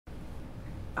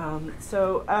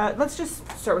Let's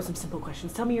just start with some simple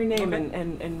questions. Tell me your name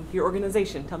and your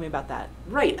organization. Tell me about that.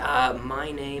 Right.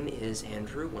 My name is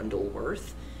Andrew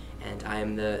Wendellworth, and I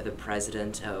am the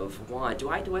president of WAND. Do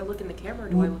I look in the camera or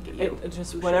do I look at you?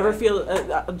 Just whatever feel.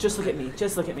 Just look at me.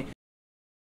 Just look at me.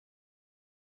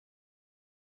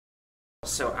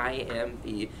 So I am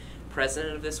the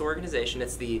president of this organization.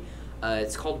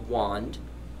 It's called WAND.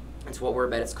 It's what we're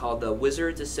about. It's called the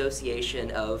Wizards Association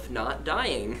of Not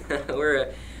Dying.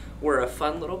 We're a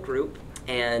fun little group,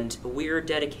 and we're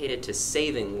dedicated to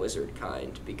saving wizard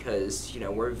kind because, you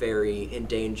know, we're very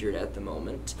endangered at the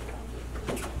moment.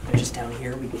 They're just down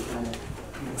here. We get kind of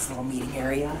in this little meeting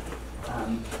area.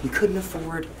 We couldn't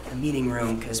afford a meeting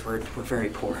room because we're very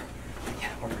poor. Yeah,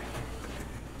 we're right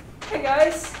here. Hey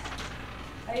guys,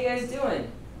 how you guys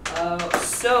doing?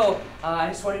 I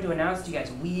just wanted to announce to you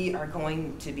guys, we are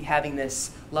going to be having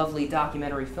this lovely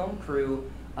documentary film crew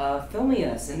filming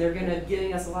us, and they're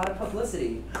giving us a lot of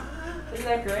publicity. Isn't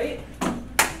that great?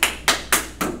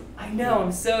 I know,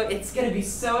 it's gonna be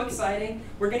so exciting.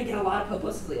 We're gonna get a lot of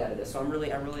publicity out of this, so I'm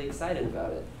really excited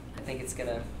about it. I think it's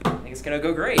gonna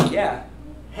go great, yeah.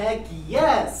 Heck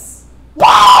yes!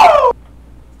 Wow!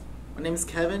 My name is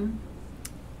Kevin,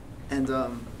 and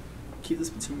keep this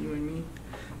between you and me.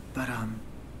 But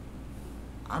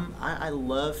I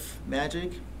love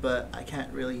magic, but I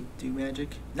can't really do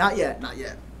magic. Not yet.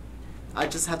 I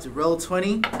just have to roll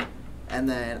 20, and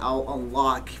then I'll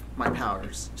unlock my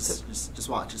powers. Just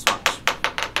watch.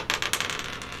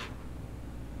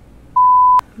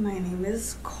 My name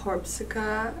is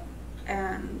Corpsica,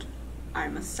 and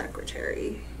I'm a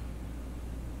secretary.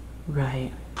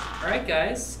 Right. All right,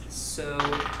 guys. So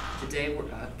today we're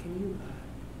can you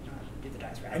do the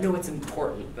dice right? I know it's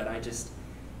important, but I just.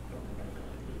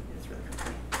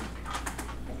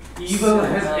 Evil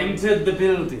has entered the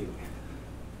building.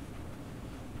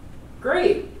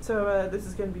 Great. So this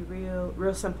is gonna be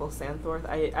real simple, Sandthorth.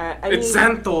 It's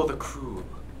Xanthor the crew.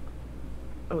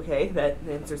 Okay, that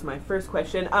answers my first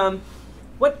question.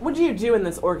 What do you do in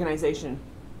this organization?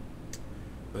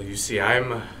 Well, you see,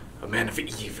 I'm a man of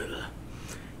evil.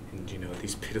 And, you know,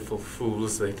 these pitiful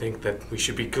fools, they think that we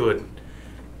should be good.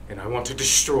 And I want to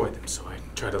destroy them, so I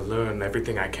try to learn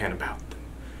everything I can about them.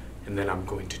 And then I'm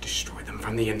going to destroy them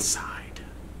from the inside.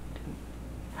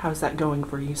 How's that going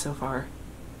for you so far?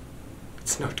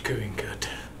 It's not going good.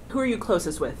 Who are you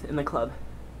closest with in the club?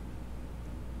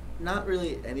 Not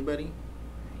really anybody,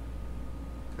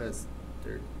 because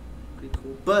they're pretty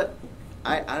cool. But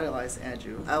I idolize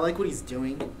Andrew. I like what he's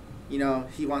doing. You know,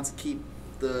 he wants to keep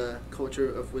the culture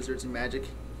of wizards and magic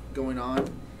going on.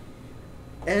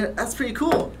 And that's pretty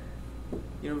cool.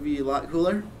 You know, it'd be a lot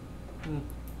cooler.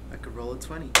 I could roll a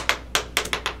 20.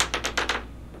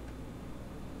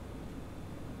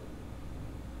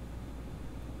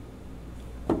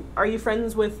 Are you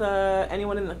friends with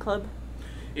anyone in the club?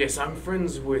 Yes, I'm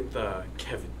friends with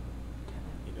Kevin.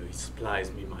 You know, he supplies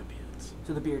me my beards.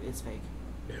 So the beard is fake?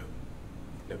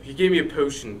 No, he gave me a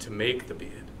potion to make the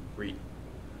beard real.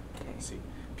 Okay. See,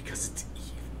 because it's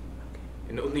evil. Okay.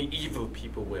 And only evil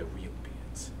people wear real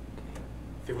beards. Okay.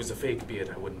 If it was a fake beard,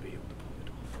 I wouldn't be able to pull it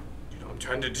off. You know, I'm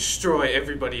trying to destroy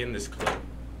everybody in this club.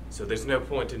 So there's no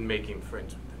point in making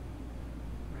friends with them.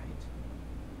 Right.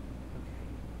 Okay.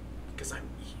 Because I'm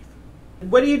evil.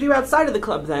 What do you do outside of the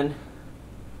club then?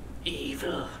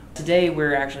 Evil. Today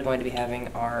we're actually going to be having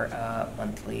our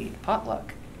monthly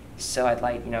potluck. So I'd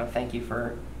like, thank you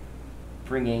for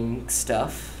bringing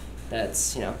stuff.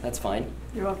 That's fine.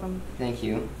 You're welcome. Thank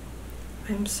you.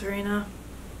 I'm Serena.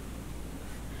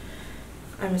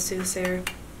 I'm a soothsayer.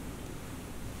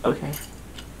 Okay.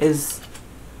 Is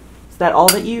that all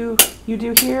that you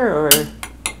do here, or?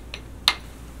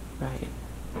 Right.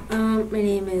 My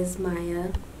name is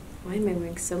Maya. Why am I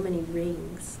wearing so many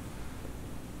rings?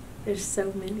 There's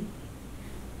so many.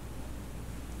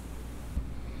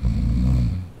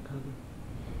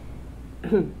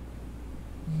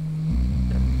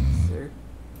 Sir?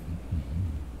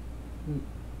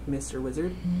 Mr.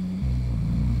 Wizard?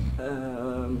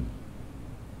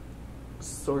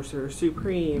 Sorcerer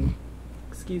Supreme.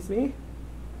 Excuse me?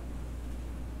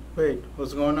 Wait,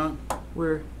 what's going on?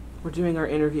 We're doing our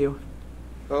interview.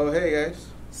 Oh, hey guys.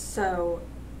 So,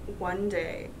 one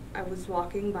day, I was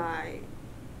walking by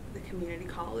the community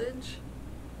college,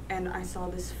 and I saw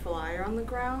this flyer on the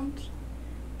ground,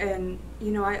 and,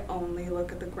 I only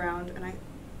look at the ground, and I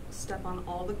step on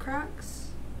all the cracks,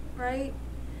 right?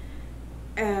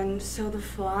 And so the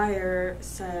flyer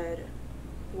said,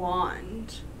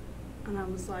 wand, and I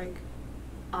was like,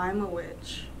 I'm a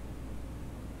witch.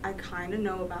 I kind of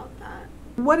know about that.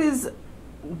 What is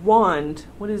wand?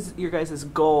 What is your guys'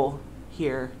 goal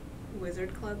here?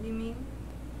 Wizard Club, you mean?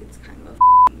 It's kind of a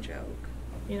f***ing joke.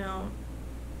 You know,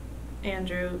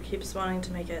 Andrew keeps wanting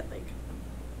to make it like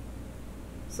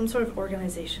some sort of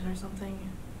organization or something.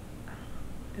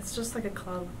 It's just like a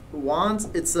club. Wands,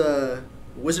 it's a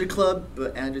wizard club,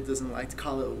 but Andrew doesn't like to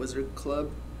call it a wizard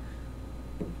club.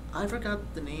 I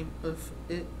forgot the name of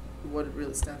it, what it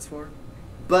really stands for.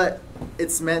 But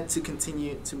it's meant to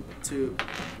continue to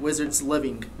wizards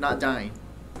living, not dying.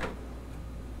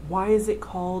 Why is it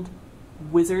called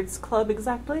Wizards Club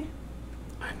exactly?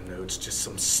 I don't know, it's just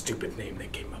some stupid name they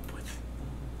came up with.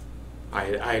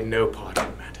 I had no part in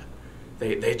the matter.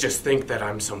 They just think that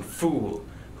I'm some fool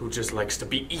who just likes to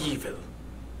be evil.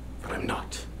 But I'm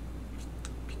not.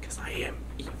 Because I am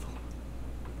evil.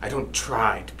 I don't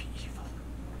try to be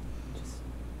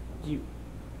evil.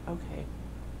 Okay.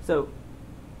 So,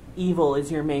 evil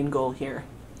is your main goal here.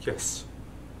 Yes.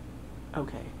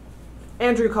 Okay.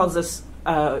 Andrew calls this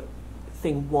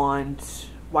thing wand.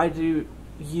 Why do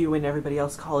you and everybody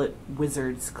else call it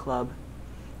Wizards Club?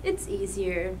 It's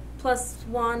easier. Plus,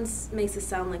 wands makes it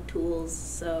sound like tools,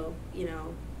 so, you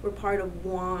know, we're part of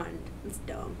wand. It's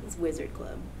dumb. It's Wizard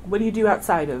Club. What do you do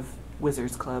outside of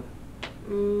Wizards Club?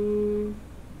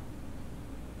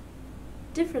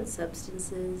 Different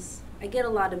substances. I get a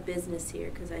lot of business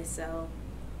here because I sell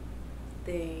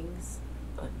things.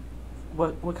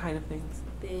 What kind of things?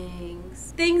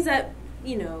 Things that,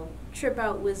 you know, trip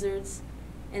out wizards.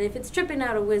 And if it's tripping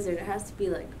out a wizard, it has to be,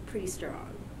 like, pretty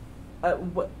strong.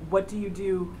 What do you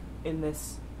do in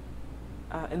this?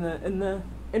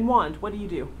 In wand? What do you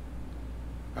do?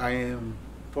 I am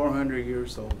 400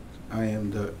 years old. I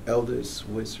am the eldest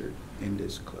wizard in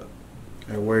this club.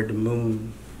 I wear the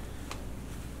moon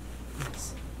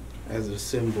as a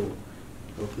symbol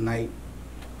of night.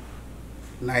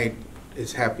 Night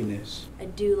is happiness. I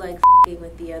do like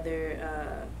with the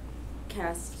other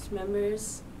cast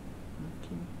members.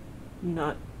 Can you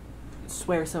not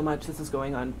swear so much? This is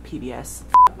going on PBS.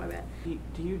 My bad.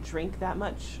 Do you drink that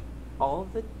much all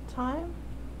the time?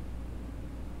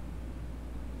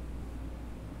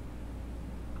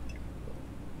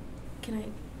 Can I?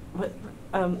 What?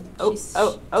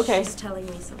 Okay. She's telling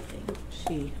me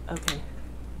something. Okay.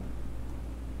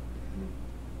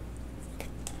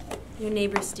 Your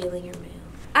neighbor's stealing your mail.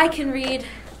 I can read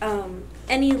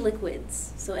any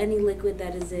liquids. So any liquid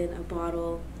that is in a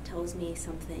bottle tells me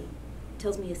something.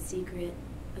 Tells me a secret,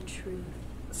 a truth.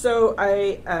 So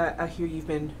I hear you've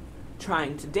been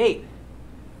trying to date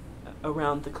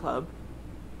around the club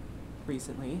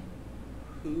recently.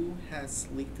 Who has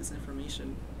leaked this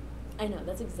information? I know,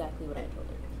 that's exactly what I told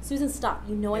her. Susan, stop.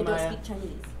 You know I don't Maya. speak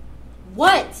Chinese.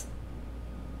 What?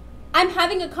 I'm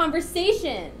having a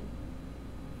conversation.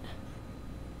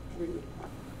 Rude.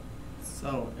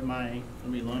 So, am I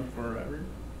gonna be alone forever?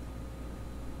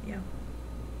 Yeah.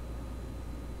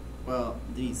 Well,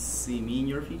 do you see me in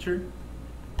your future?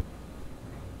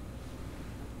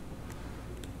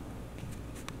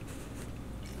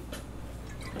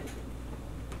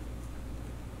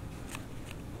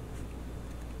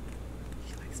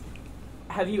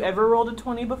 Have you ever rolled a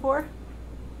 20 before?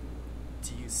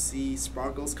 Do you see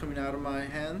sparkles coming out of my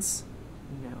hands?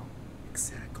 No.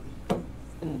 Exactly.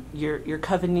 And your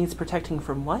coven needs protecting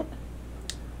from what?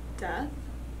 Death?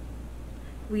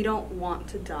 We don't want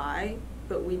to die,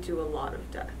 but we do a lot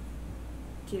of death.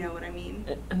 Do you know what I mean?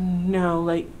 No,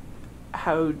 like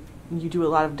how you do a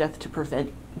lot of death to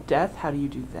prevent death? How do you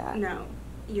do that? No,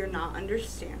 you're not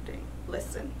understanding.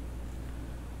 Listen.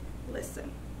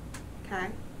 Okay?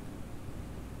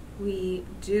 We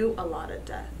do a lot of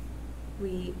death.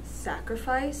 We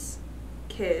sacrifice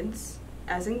kids,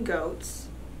 as in goats,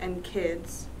 and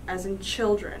kids, as in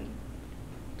children.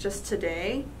 Just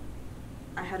today,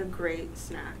 I had a great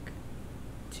snack.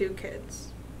 2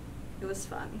 kids. It was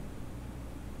fun.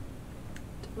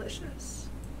 Delicious.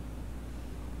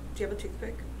 Do you have a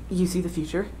toothpick? You see the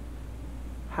future?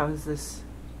 How is this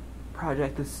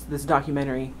project, this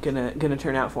documentary gonna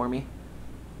turn out for me?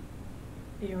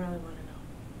 You really want to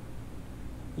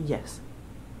know? Yes.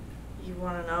 You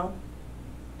want to know?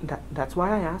 That's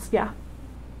why I asked, yeah.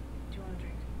 Do you want to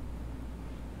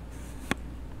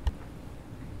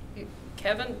drink?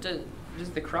 Kevin,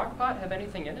 does the crock pot have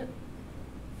anything in it?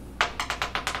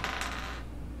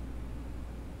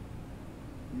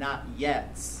 Not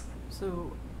yet.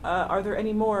 So, are there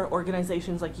any more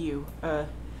organizations like you?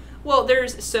 Well,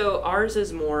 ours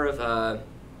is more of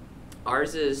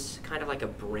ours is kind of like a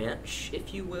branch,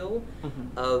 if you will,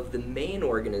 of the main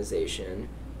organization,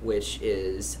 which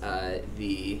is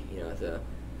the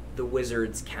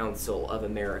Wizards Council of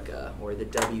America, or the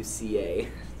WCA.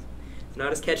 It's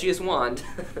not as catchy as wand.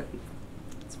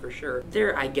 It's for sure.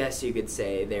 They're, I guess you could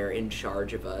say, they're in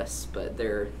charge of us, but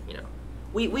they're, you know,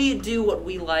 we do what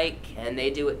we like, and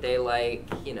they do what they like,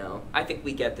 you know. I think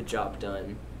we get the job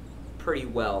done pretty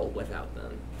well without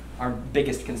them. Our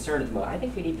biggest concern at the moment, I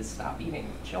think we need to stop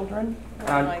eating children.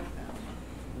 I like them.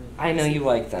 I know you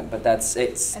like them, but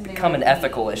it's And they become an like me.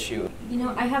 ethical issue. You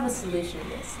know, I have a solution to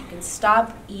this. You can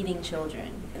stop eating children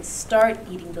and start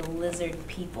eating the lizard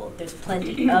people. There's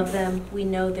plenty of them. We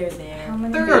know they're there. How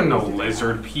many There are no babies?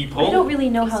 lizard people. We don't really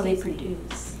know how they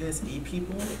produce. You guys eat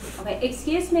people? Okay,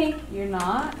 excuse me, you're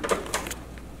not.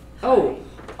 Oh,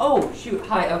 shoot.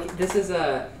 Hi. Okay, this is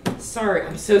sorry.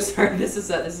 I'm so sorry. This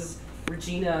is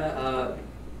Regina.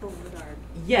 Beauregard.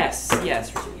 Yes,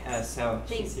 Regina. So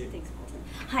Thanks, she's here. Colton.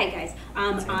 Hi guys.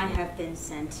 I have been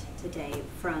sent today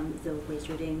from the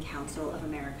Wizarding Council of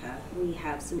America. We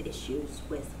have some issues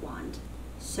with Wand.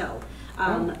 So,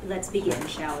 let's begin,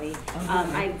 shall we?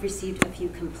 I've received a few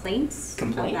complaints.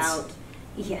 Complaints? About.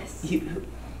 Yes.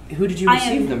 Who did you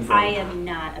receive them from? I am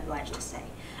not obliged to say.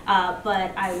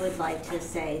 But I would like to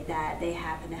say that they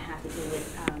happen to have to do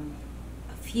with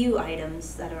a few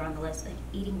items that are on the list, like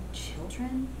eating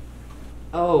children.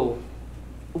 Oh,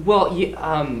 well,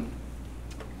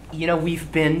 you know,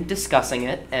 we've been discussing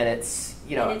it, and it's,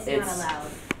 you know, and it's not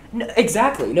allowed. No,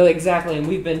 exactly, and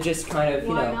we've been just kind of, you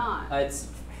Why know, not? It's.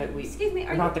 Excuse me,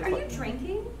 are not the you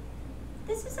drinking?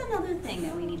 This is another thing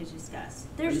that we need to discuss.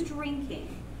 There's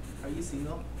drinking. Are you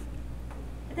single?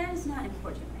 That is not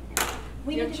important right now.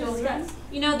 We Your need to children? discuss.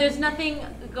 You know, there's nothing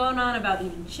going on about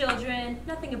eating children,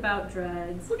 nothing about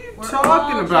drugs. What are you We're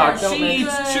talking all about? just She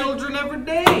eats good. children every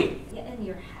day. Yeah, and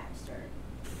your hat, sir.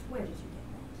 Where did you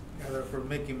get Yeah, they're for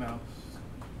Mickey Mouse.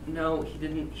 No, he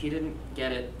didn't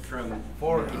get it from.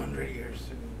 400 years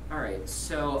ago. All right,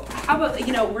 so how about,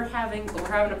 you know, we're having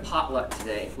a potluck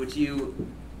today. Would you?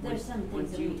 that? There's some would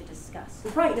things that we you- need to discuss.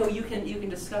 Right. No, you can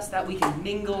discuss that. We can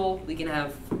mingle. We can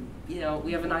have, you know,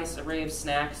 we have a nice array of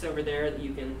snacks over there that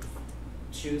you can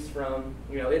choose from.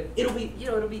 You know, it'll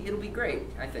be great.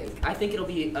 I think it'll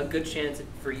be a good chance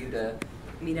for you to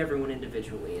meet everyone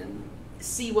individually and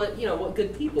see what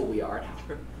good people we are.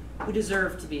 We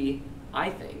deserve to be, I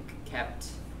think, kept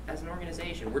as an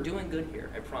organization. We're doing good here.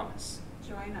 I promise.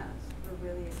 Join us. We're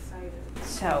really excited.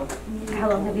 So, how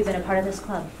long have you been a part of this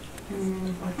club?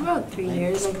 About 3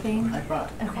 years, I think. I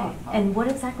brought. Okay. And what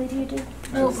exactly do you do?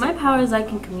 Well, my power is I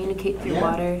can communicate through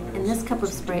water, and this cup of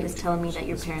Sprite is telling me that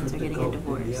your parents are getting a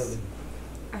divorce.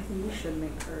 I think we should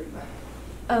make her.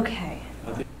 Okay.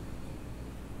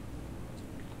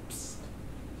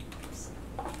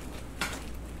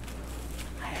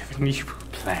 I have an evil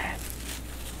plan.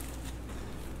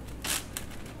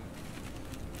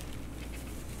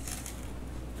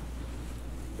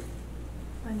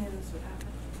 I knew this would happen.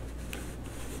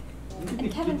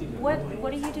 And Kevin,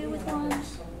 what do you do with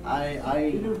wands?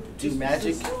 I do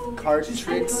magic, card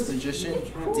tricks, magician,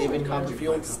 David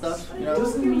Copperfield stuff, you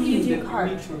know? You do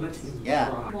cards.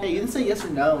 Yeah. Hey, you didn't say yes or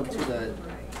no to the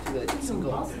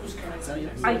single. Is that a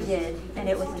yes? I did, and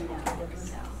it was a no.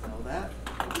 Know that?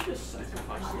 You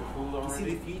see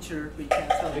the future, but you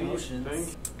can't tell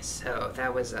emotions. So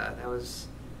that was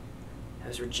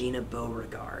Regina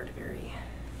Beauregard, very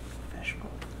professional,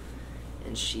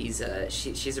 and she's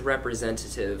a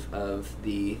representative of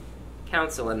the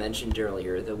council I mentioned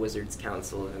earlier, the Wizards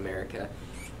Council of America,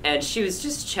 and she was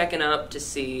just checking up to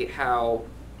see how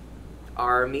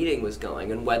our meeting was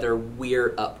going and whether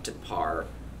we're up to par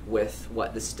with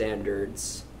what the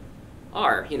standards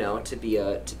are, you know, to be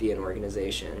an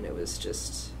organization. And it was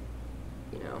just,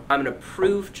 you know, I'm gonna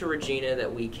prove to Regina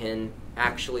that we can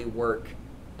actually work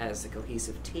as a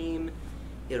cohesive team.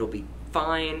 It'll be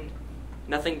fine.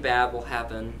 Nothing bad will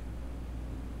happen.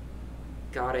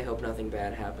 God, I hope nothing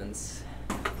bad happens.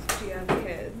 Do you have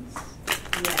kids?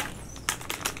 Yes.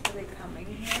 Are they coming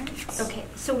here? Okay,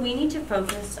 so we need to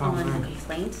focus on the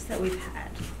complaints that we've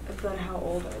had. But how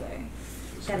old are they?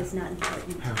 That is not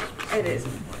important. It is.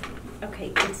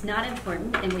 Okay, it's not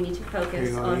important, and we need to focus Here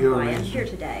you go, on you're why I'm right. here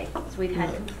today. So we've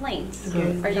had complaints.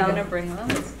 Are you gonna bring them?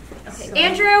 Okay,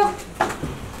 Andrew!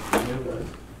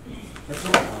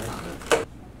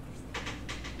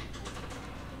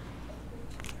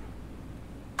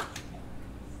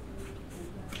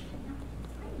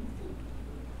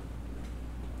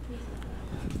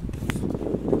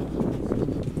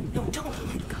 No, don't.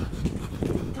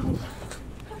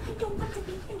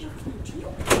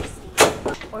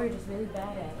 Or you're just really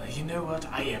bad at it. You know what?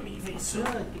 I am evil, so.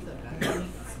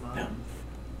 No.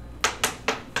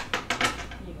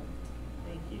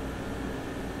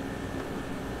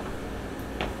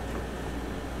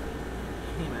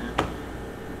 Hey man,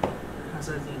 how's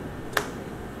everything?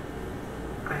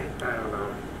 I don't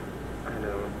know.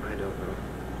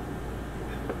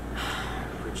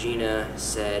 Regina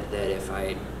said that if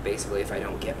I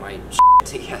don't get my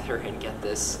together and get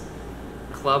this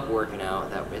club working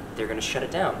out, that they're going to shut it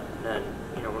down, and then,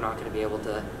 you know, we're not going to be able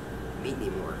to meet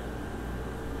anymore.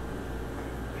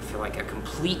 I feel like a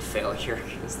complete failure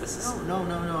because this is... No.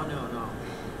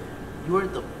 You are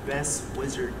the best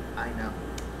wizard I know.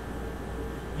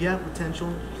 You have potential,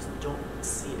 you just don't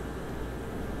see it.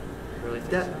 I really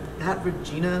think That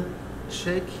Regina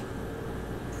chick,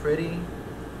 pretty,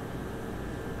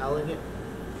 elegant,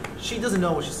 she doesn't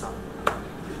know what she's talking about.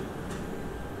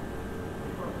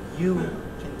 You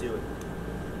can do it.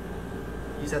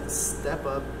 You just have to step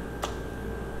up,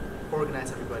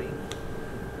 organize everybody.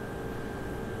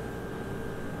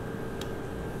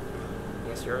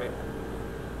 Yes, you're right.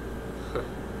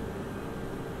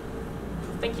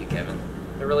 Thank you, Kevin.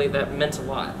 That meant a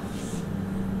lot.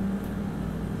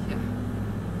 Yeah.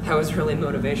 That was really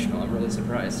motivational. I'm really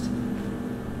surprised.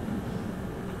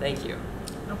 Thank you.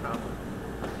 No problem.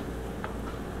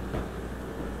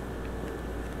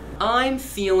 I'm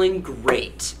feeling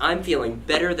great. I'm feeling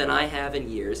better than I have in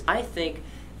years. I think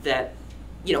that,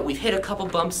 you know, we've hit a couple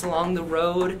bumps along the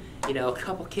road. You know, a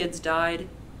couple kids died.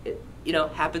 It, you know,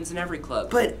 happens in every club.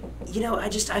 But, you know, I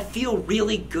feel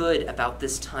really good about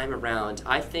this time around.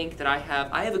 I think that I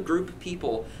have a group of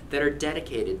people that are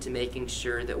dedicated to making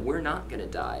sure that we're not gonna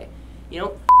die. You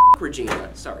know,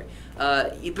 Regina, sorry.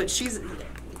 But she's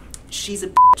a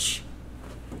bitch.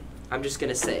 I'm just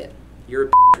gonna say it. You're a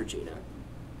bitch, Regina.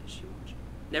 Is she watching?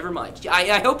 Never mind.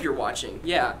 I hope you're watching.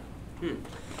 Yeah.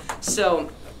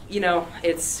 So, you know,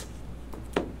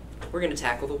 we're gonna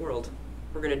tackle the world.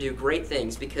 We're gonna do great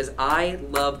things because I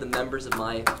love the members of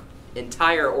my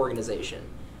entire organization.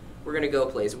 We're gonna go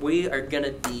places. We are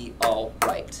gonna be all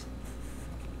right.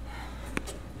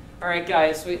 All right,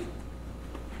 guys.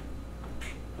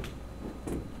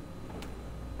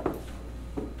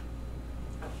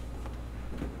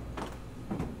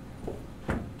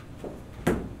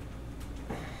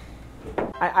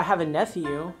 I have a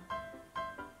nephew.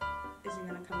 Is he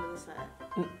gonna come to the set?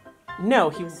 No,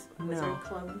 he This no. wizard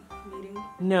club meeting?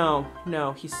 No,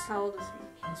 he's How old is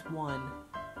he? he's 1.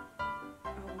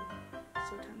 Oh,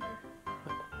 so tender.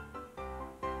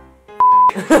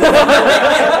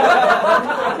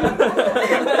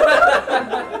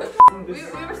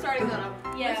 We were starting that up.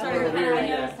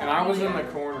 Yeah, And I was in the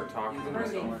corner talking to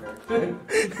myself.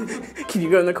 Can you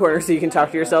go in the corner so you can talk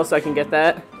to yourself so I can get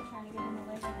that?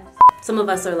 Some of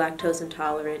us are lactose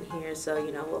intolerant here, so,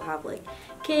 you know, we'll have like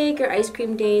cake or ice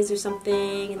cream days or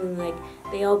something, and then like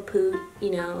they all poot, you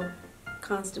know,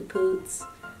 constant poots,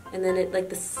 and then it, like,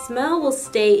 the smell will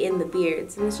stay in the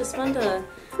beards, and it's just fun to...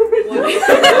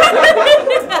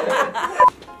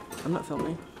 I'm not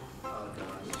filming. Oh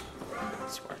gosh.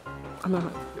 Swear. I'm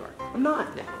not. You are. I'm not.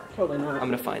 Yeah, you are. Totally not. I'm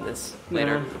gonna find this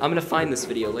later. No. I'm gonna find this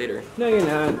video later. No, you're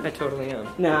not. I totally am.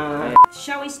 Nah.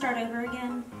 Shall we start over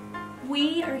again?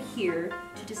 We are here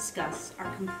to discuss our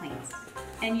complaints.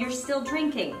 And you're still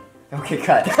drinking. Okay,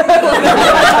 cut.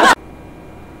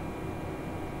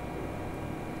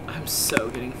 I'm so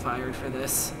getting fired for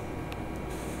this.